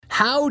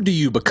How do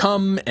you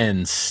become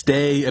and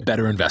stay a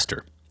better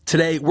investor?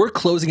 Today, we're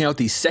closing out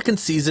the second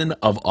season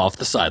of Off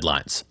the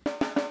Sidelines.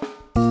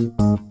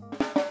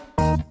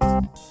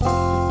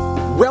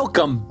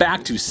 Welcome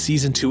back to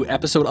Season 2,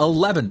 Episode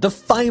 11, the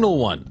final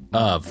one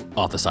of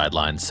Off the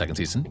Sidelines second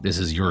season. This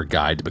is your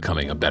guide to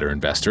becoming a better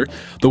investor.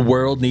 The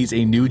world needs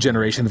a new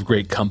generation of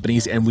great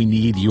companies, and we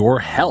need your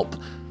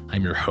help.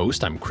 I'm your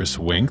host. I'm Chris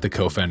Wink, the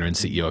co-founder and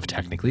CEO of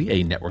Technically,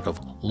 a network of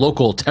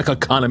local tech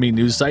economy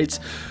news sites.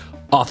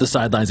 Off the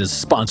Sidelines is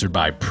sponsored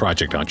by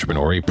Project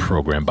Entrepreneur, a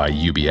program by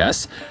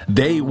UBS.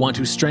 They want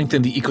to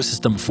strengthen the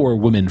ecosystem for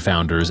women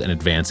founders and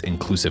advance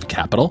inclusive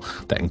capital.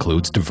 That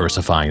includes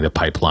diversifying the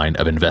pipeline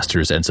of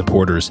investors and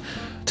supporters.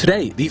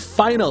 Today, the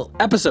final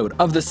episode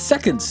of the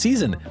second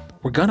season,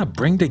 we're going to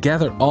bring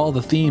together all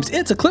the themes.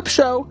 It's a clip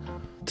show.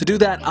 To do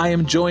that, I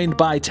am joined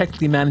by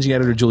Technically Managing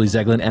Editor Julie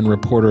Zeglin and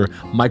reporter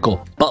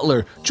Michael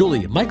Butler.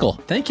 Julie, Michael,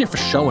 thank you for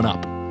showing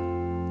up.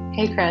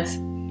 Hey, Chris.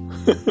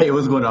 Hey,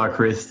 what's going on,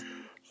 Chris?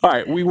 All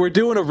right, we were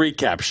doing a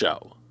recap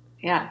show.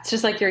 Yeah, it's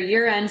just like your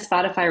year-end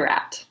Spotify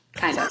Wrapped,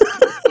 kind of.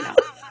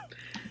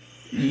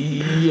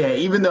 Yeah,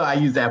 even though I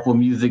use Apple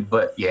Music,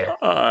 but yeah.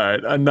 All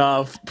right,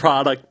 enough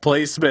product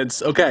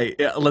placements. Okay,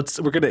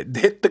 we're gonna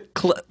hit the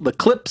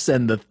clips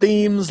and the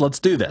themes. Let's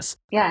do this.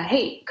 Yeah.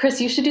 Hey, Chris,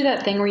 you should do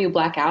that thing where you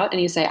black out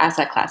and you say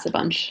asset class a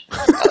bunch.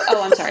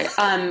 I'm sorry.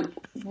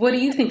 What do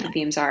you think the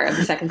themes are of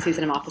the second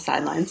season of Off the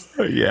Sidelines?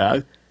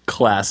 Yeah.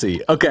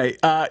 Classy. Okay.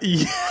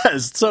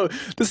 Yes. So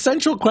the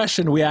central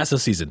question we asked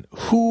this season,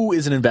 who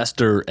is an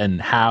investor and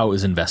how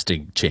is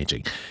investing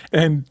changing?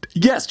 And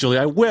yes, Julie,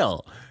 I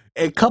will.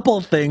 A couple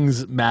of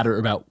things matter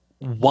about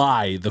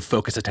why the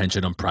focused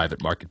attention on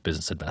private market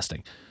business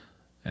investing.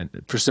 And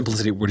for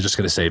simplicity, we're just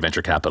going to say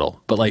venture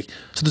capital. But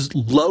so there's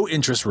low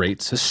interest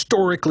rates,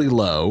 historically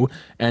low,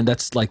 and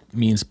that's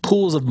means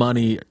pools of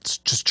money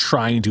just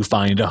trying to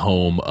find a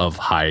home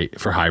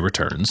for high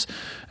returns.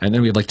 And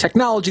then we have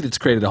technology that's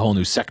created a whole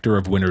new sector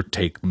of winner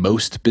take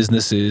most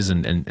businesses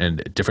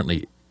and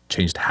differently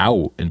changed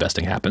how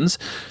investing happens.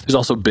 There's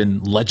also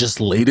been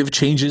legislative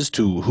changes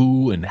to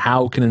who and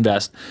how can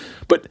invest.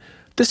 But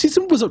this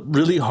season was a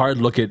really hard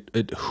look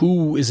at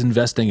who is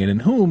investing and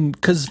in whom,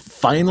 because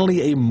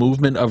finally a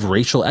movement of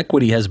racial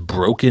equity has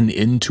broken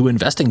into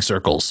investing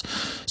circles.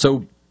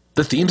 So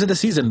the themes of the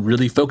season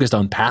really focused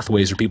on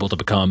pathways for people to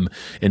become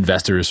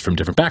investors from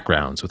different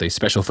backgrounds, with a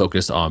special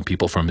focus on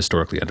people from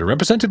historically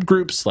underrepresented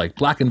groups like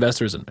Black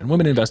investors and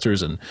women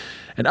investors and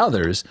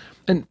others.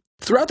 And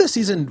throughout this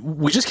season,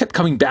 we just kept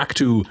coming back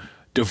to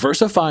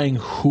diversifying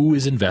who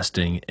is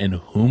investing and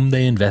whom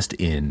they invest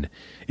in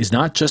is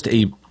not just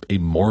a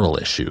moral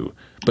issue,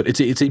 but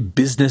it's a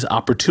business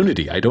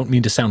opportunity. I don't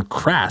mean to sound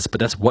crass, but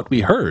that's what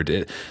we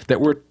heard, that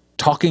we're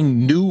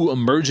talking new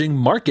emerging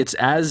markets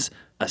as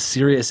a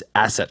serious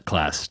asset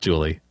class,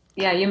 Julie.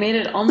 Yeah, you made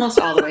it almost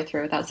all the way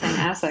through without saying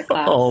asset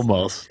class.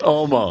 Almost.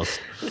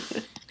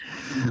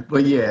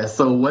 But yeah,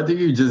 so whether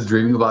you're just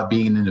dreaming about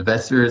being an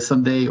investor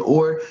someday,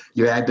 or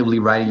you're actively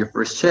writing your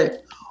first check,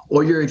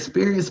 or you're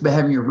experienced by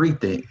having a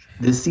rethink,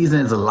 this season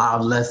has a lot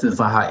of lessons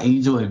on how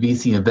angel and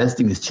VC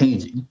investing is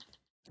changing.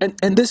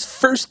 And this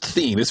first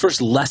theme, this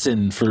first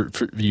lesson for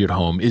you at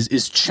home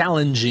is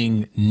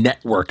challenging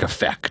network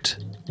effect.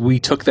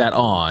 We took that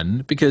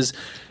on because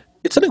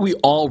it's something we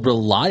all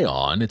rely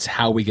on. It's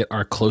how we get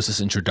our closest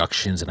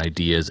introductions and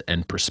ideas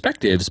and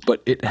perspectives,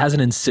 but it has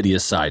an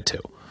insidious side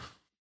too.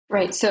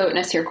 Right. So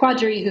Nasir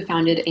Quadri, who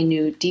founded a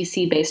new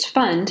DC-based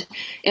fund,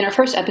 in our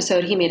first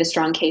episode, he made a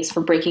strong case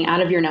for breaking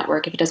out of your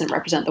network if it doesn't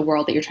represent the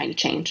world that you're trying to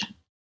change.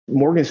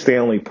 Morgan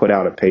Stanley put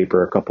out a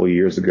paper a couple of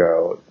years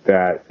ago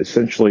that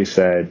essentially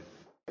said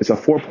it's a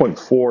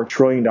 $4.4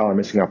 trillion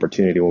missing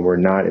opportunity when we're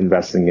not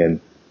investing in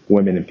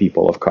women and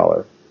people of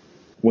color.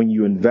 When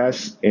you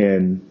invest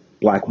in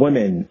Black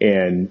women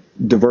and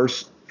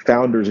diverse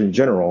founders in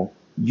general,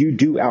 you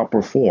do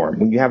outperform.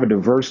 When you have a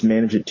diverse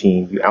management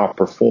team, you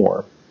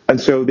outperform. And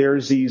so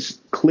there's these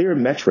clear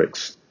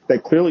metrics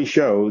that clearly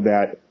show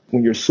that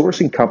when you're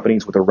sourcing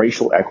companies with a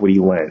racial equity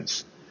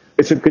lens,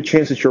 it's a good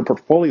chance that your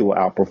portfolio will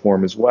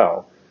outperform as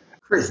well.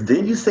 Chris,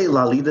 didn't you say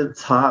Lalita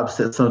Taub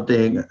said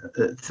something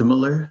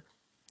similar?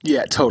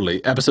 Yeah,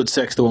 totally. Episode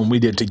 6, the one we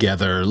did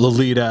together,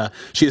 Lolita,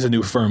 she has a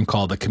new firm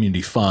called the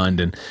Community Fund,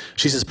 and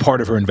she says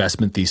part of her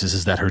investment thesis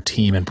is that her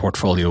team and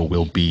portfolio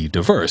will be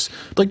diverse.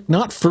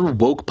 Not for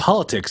woke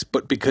politics,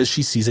 but because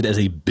she sees it as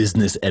a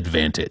business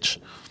advantage.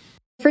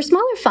 For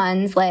smaller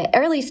funds, like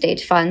early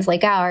stage funds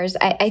like ours,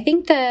 I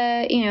think the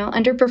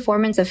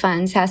underperformance of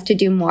funds has to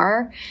do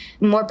more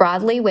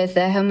broadly with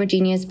a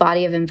homogeneous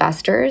body of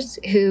investors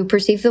who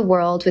perceive the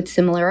world with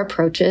similar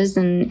approaches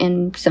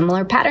and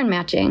similar pattern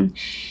matching.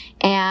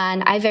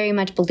 And I very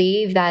much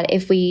believe that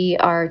if we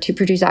are to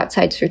produce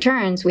outsized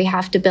returns, we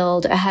have to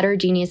build a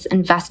heterogeneous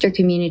investor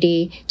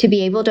community to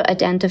be able to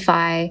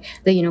identify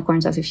the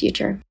unicorns of the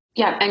future.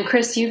 Yeah, and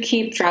Chris, you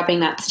keep dropping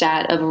that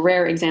stat of a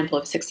rare example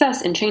of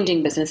success in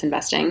changing business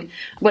investing.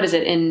 What is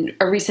it? In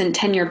a recent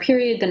 10-year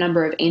period, the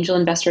number of angel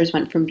investors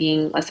went from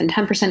being less than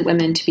 10%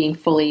 women to being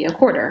fully a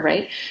quarter,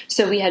 right?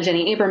 So we had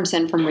Jenny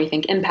Abramson from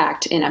Rethink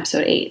Impact in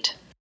episode 8.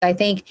 I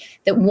think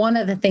that one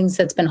of the things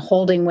that's been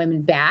holding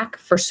women back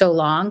for so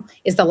long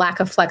is the lack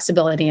of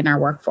flexibility in our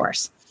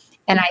workforce.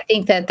 And I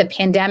think that the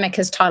pandemic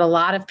has taught a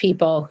lot of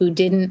people who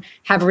didn't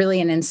have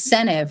really an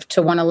incentive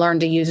to want to learn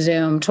to use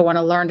Zoom, to want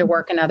to learn to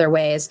work in other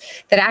ways,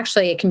 that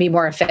actually it can be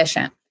more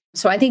efficient.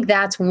 So I think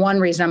that's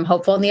one reason I'm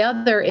hopeful. And the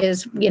other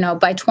is,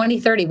 by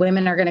 2030,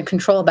 women are going to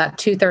control about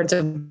 2/3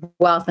 of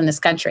wealth in this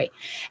country.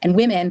 And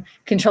women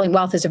controlling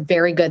wealth is a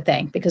very good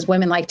thing because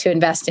women like to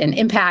invest in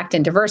impact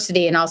and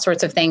diversity and all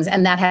sorts of things.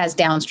 And that has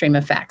downstream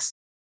effects.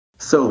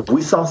 So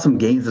we saw some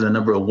gains in the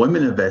number of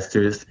women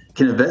investors.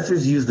 Can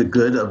investors use the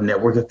good of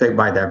network effect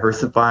by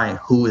diversifying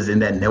who is in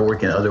that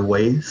network in other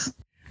ways?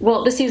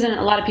 Well, this season,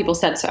 a lot of people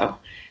said so.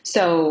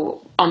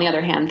 So on the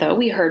other hand, though,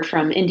 we heard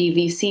from Indie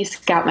VC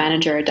scout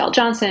manager Adele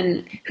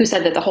Johnson, who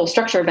said that the whole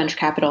structure of venture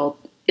capital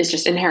is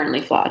just inherently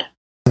flawed.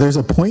 There's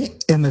a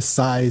point in the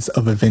size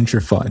of a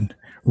venture fund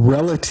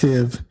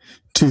relative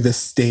to the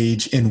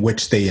stage in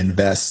which they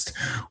invest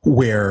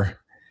where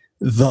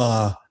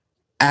the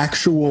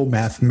actual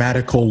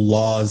mathematical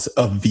laws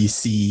of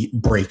VC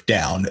break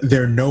down.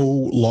 They're no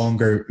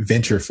longer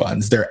venture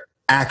funds. They're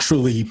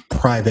actually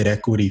private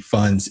equity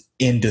funds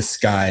in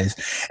disguise,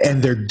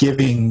 and they're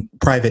giving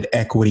private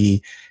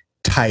equity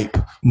type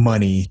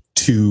money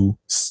to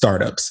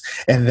startups.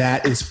 And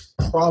that is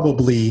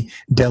probably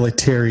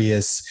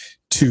deleterious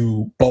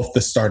to both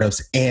the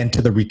startups and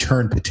to the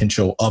return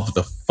potential of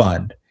the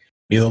fund.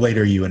 The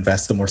later you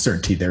invest, the more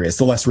certainty there is,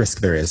 the less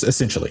risk there is,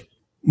 essentially.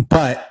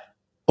 But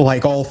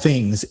like all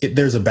things,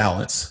 there's a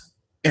balance.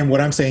 And what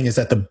I'm saying is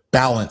that the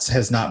balance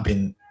has not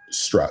been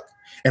struck.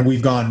 And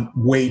we've gone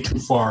way too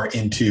far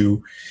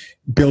into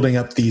building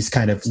up these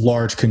kind of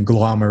large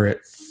conglomerate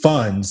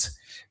funds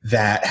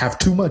that have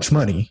too much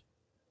money.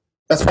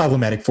 That's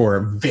problematic for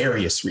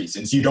various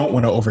reasons. You don't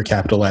want to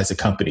overcapitalize a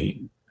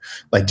company,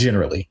 like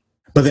generally.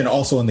 But then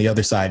also on the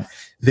other side,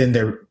 then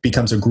there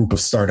becomes a group of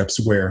startups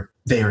where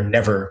they are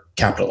never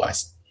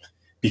capitalized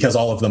because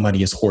all of the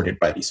money is hoarded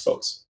by these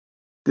folks.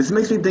 This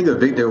makes me think of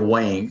Victor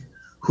Wang,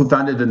 who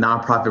founded the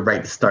nonprofit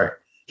Right to Start.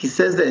 He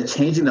says that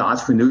changing the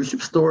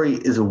entrepreneurship story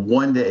is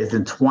one that is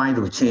entwined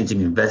with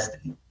changing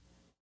investing.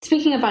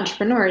 Speaking of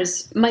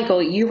entrepreneurs,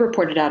 Michael, you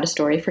reported out a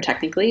story for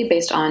Technically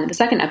based on the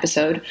second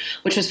episode,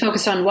 which was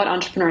focused on what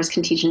entrepreneurs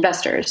can teach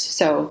investors.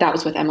 So that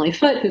was with Emily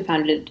Foote, who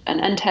founded an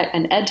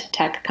ed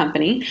tech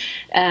company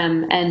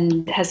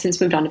and has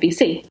since moved on to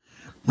VC.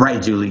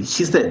 Right, Julie.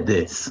 She said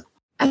this.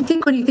 I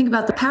think when you think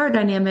about the power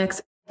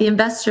dynamics, the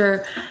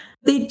investor,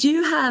 they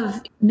do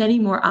have many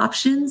more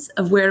options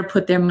of where to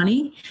put their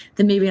money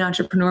than maybe an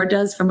entrepreneur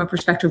does from a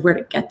perspective of where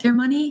to get their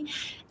money.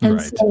 And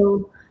right.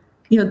 So,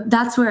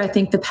 that's where I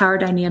think the power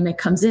dynamic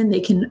comes in. They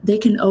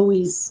can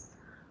always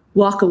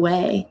walk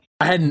away.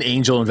 I had an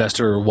angel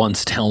investor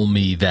once tell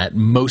me that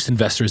most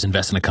investors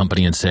invest in a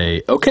company and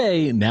say,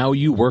 okay, now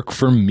you work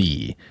for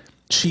me.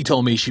 She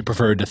told me she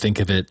preferred to think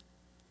of it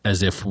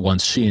as if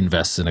once she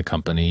invests in a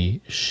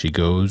company, she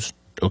goes,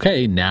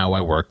 okay, now I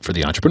work for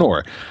the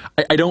entrepreneur.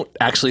 I don't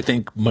actually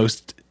think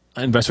most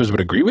investors would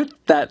agree with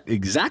that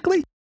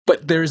exactly,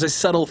 but there's a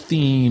subtle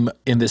theme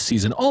in this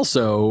season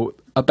also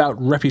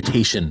about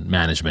reputation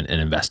management in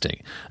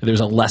investing. There's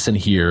a lesson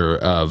here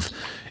of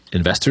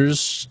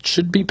investors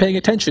should be paying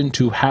attention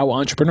to how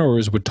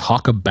entrepreneurs would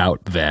talk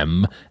about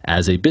them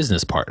as a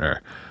business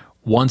partner.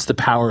 Once the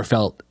power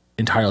felt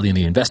entirely in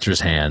the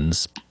investor's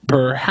hands,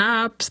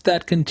 perhaps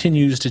that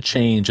continues to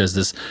change as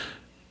this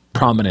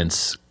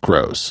prominence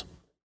grows.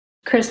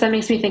 Chris, that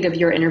makes me think of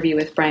your interview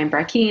with Brian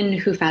Brackeen,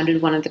 who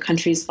founded one of the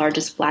country's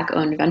largest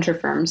Black-owned venture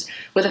firms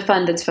with a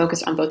fund that's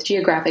focused on both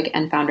geographic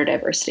and founder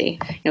diversity.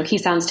 He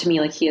sounds to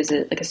me like he has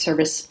a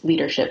service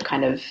leadership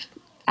kind of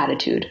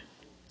attitude.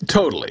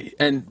 Totally.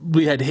 And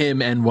we had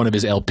him and one of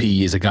his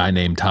LPs, a guy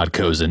named Todd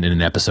Cozen, in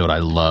an episode I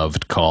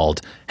loved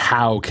called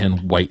How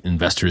Can White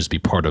Investors Be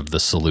Part of the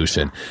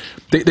Solution?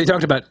 They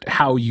talked about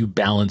how you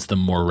balance the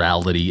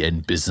morality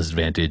and business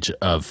advantage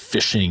of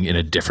fishing in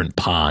a different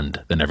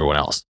pond than everyone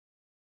else.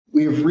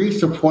 We have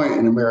reached a point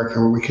in America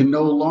where we can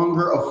no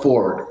longer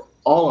afford,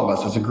 all of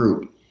us as a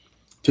group,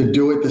 to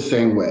do it the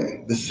same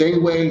way. The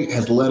same way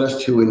has led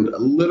us to a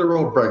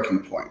literal breaking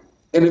point.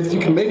 And if you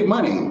can make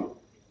money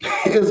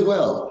as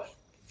well,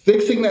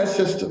 fixing that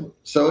system.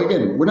 So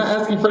again, we're not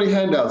asking for any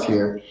handouts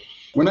here.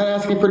 We're not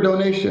asking for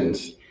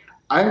donations.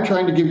 I'm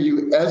trying to give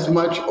you as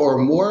much or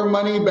more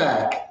money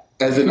back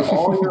as in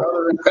all your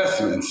other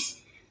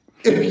investments.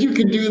 If you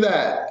can do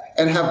that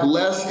and have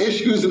less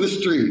issues in the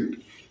street,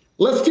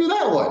 let's do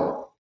that one.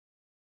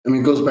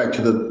 It goes back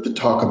to the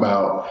talk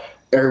about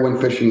everyone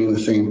fishing in the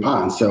same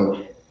pond.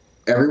 So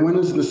everyone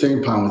is in the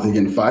same pond with,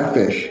 again, 5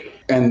 fish.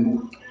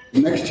 And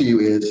next to you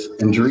is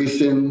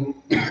Andreessen,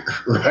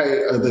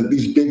 right?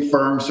 These big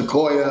firms,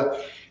 Sequoia.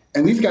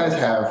 And these guys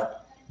have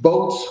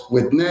boats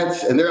with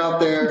nets, and they're out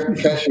there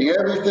catching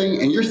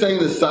everything. And you're staying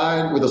to the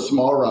side with a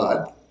small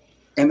rod.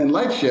 And then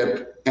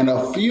Lightship and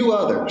a few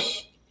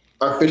others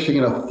are fishing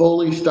in a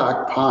fully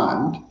stocked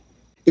pond.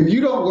 If you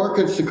don't work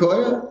at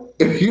Sequoia,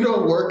 if you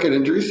don't work at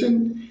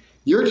Andreessen,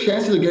 your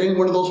chances of getting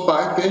one of those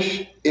 5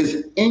 fish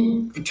is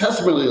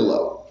infinitesimally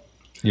low.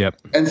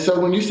 Yep. And so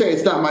when you say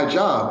it's not my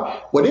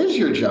job, what is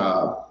your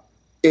job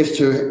is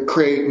to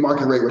create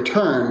market rate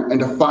return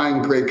and to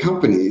find great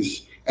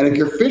companies. And if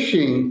you're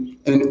fishing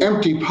in an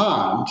empty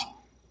pond,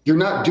 you're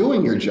not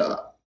doing your job.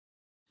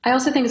 I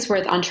also think it's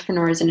worth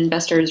entrepreneurs and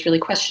investors really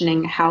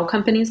questioning how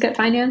companies get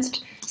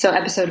financed. So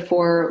episode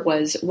 4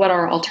 was what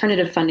are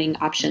alternative funding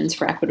options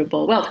for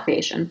equitable wealth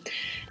creation?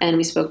 And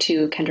we spoke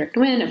to Kendrick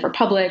Nguyen of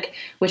Republic,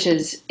 which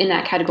is in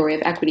that category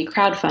of equity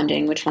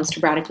crowdfunding, which wants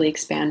to radically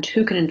expand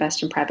who can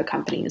invest in private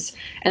companies.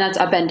 And that's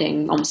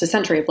upending almost a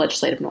century of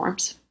legislative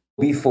norms.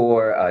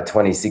 Before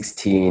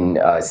 2016,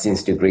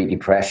 since the Great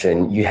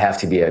Depression, you have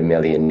to be a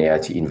millionaire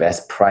to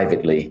invest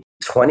privately.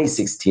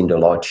 2016, the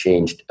law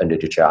changed under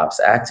the Jobs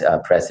Act.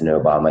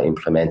 President Obama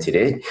implemented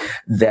it,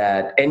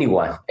 that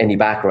anyone, any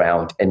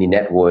background, any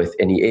net worth,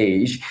 any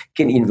age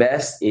can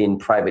invest in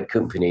private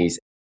companies.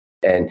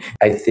 And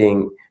I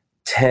think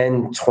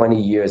 10,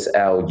 20 years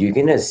out, you're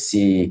going to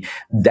see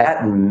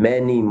that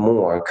many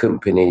more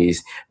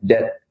companies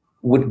that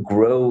would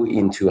grow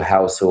into a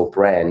household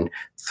brand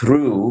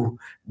through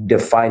the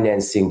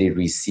financing they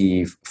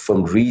receive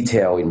from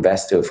retail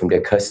investors, from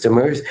their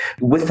customers,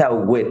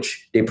 without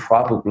which they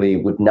probably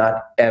would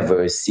not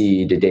ever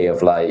see the day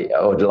of light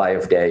or the light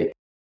of day.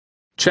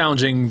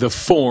 Challenging the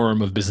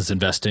form of business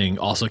investing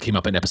also came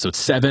up in episode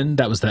 7.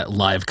 That was that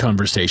live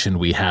conversation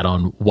we had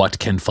on what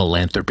can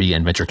philanthropy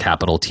and venture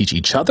capital teach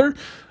each other.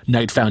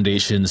 Knight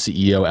Foundation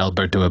CEO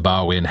Alberto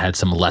Ibarwin had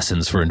some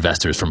lessons for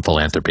investors from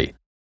philanthropy.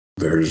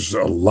 There's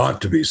a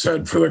lot to be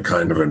said for the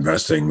kind of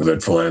investing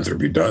that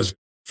philanthropy does.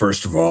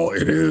 First of all,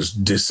 it is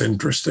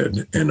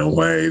disinterested in a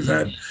way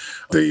that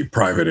the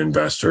private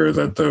investor,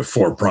 that the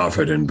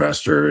for-profit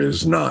investor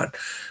is not.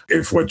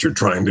 If what you're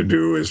trying to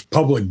do is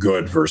public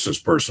good versus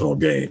personal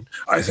gain,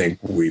 I think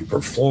we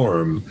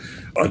perform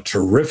a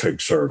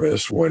terrific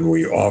service when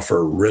we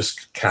offer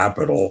risk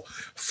capital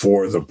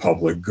for the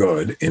public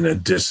good in a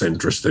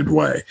disinterested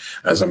way.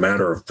 As a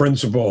matter of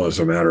principle, as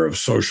a matter of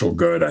social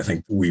good, I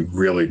think we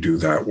really do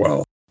that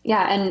well.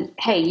 Yeah, and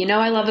hey,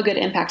 I love a good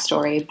impact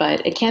story,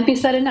 but it can't be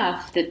said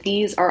enough that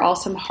these are all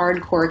some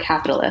hardcore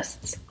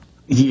capitalists.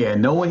 Yeah,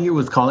 no one here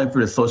was calling for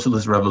the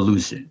socialist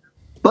revolution.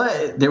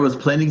 But there was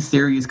plenty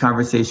serious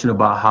conversation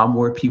about how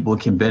more people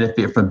can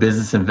benefit from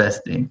business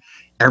investing.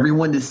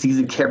 Everyone this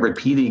season kept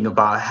repeating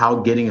about how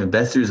getting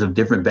investors of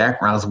different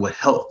backgrounds would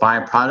help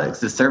find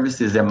products and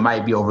services that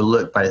might be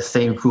overlooked by the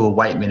same crew of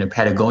white men in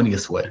Patagonia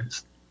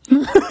sweaters.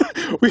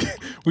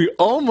 we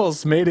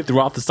almost made it through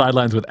Off the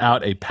Sidelines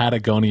without a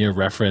Patagonia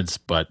reference,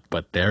 but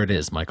there it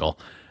is, Michael.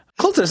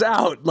 Close us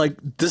out.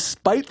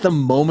 Despite the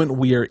moment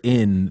we are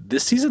in,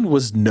 this season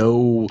was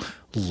no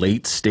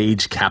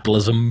late-stage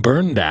capitalism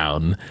burn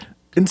down.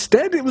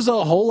 Instead, it was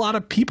a whole lot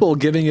of people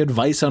giving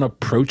advice on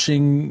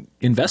approaching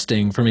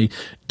investing from a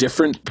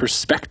different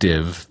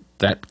perspective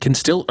that can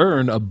still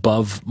earn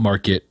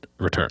above-market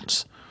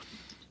returns.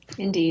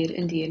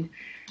 Indeed.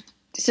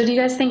 So do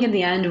you guys think in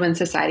the end, when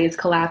society has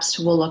collapsed,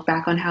 we'll look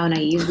back on how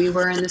naive we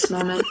were in this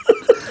moment?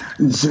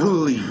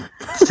 Julie,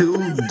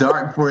 too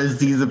dark for a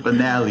season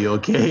finale,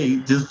 okay?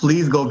 Just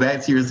please go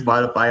back to your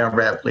Spotify on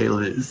rap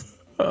playlist.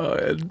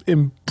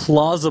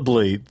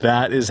 Implausibly,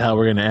 that is how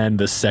we're going to end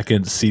the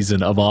second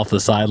season of Off the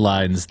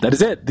Sidelines. That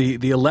is it, the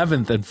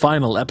 11th and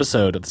final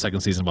episode of the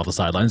second season of Off the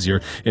Sidelines, your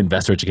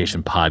investor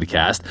education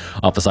podcast.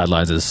 Off the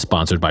Sidelines is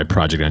sponsored by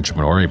Project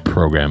Entrepreneur, a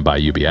program by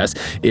UBS.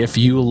 If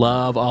you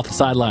love Off the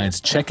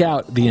Sidelines, check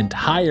out the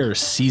entire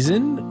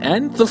season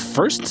and the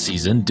first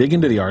season. Dig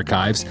into the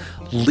archives.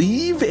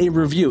 Leave a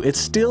review. It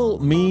still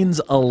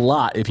means a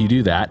lot if you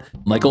do that.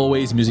 Like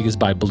always, music is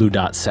by Blue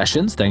Dot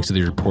Sessions. Thanks to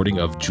the reporting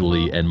of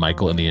Julie and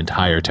Michael and the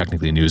entire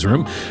Technically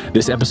newsroom.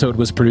 This episode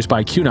was produced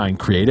by Q9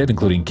 Creative,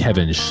 including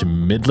Kevin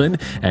Schmidlin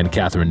and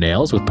Catherine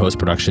Nails, with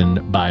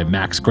post-production by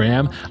Max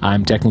Graham.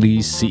 I'm Technically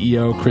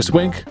CEO Chris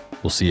Wink.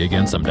 We'll see you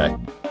again someday.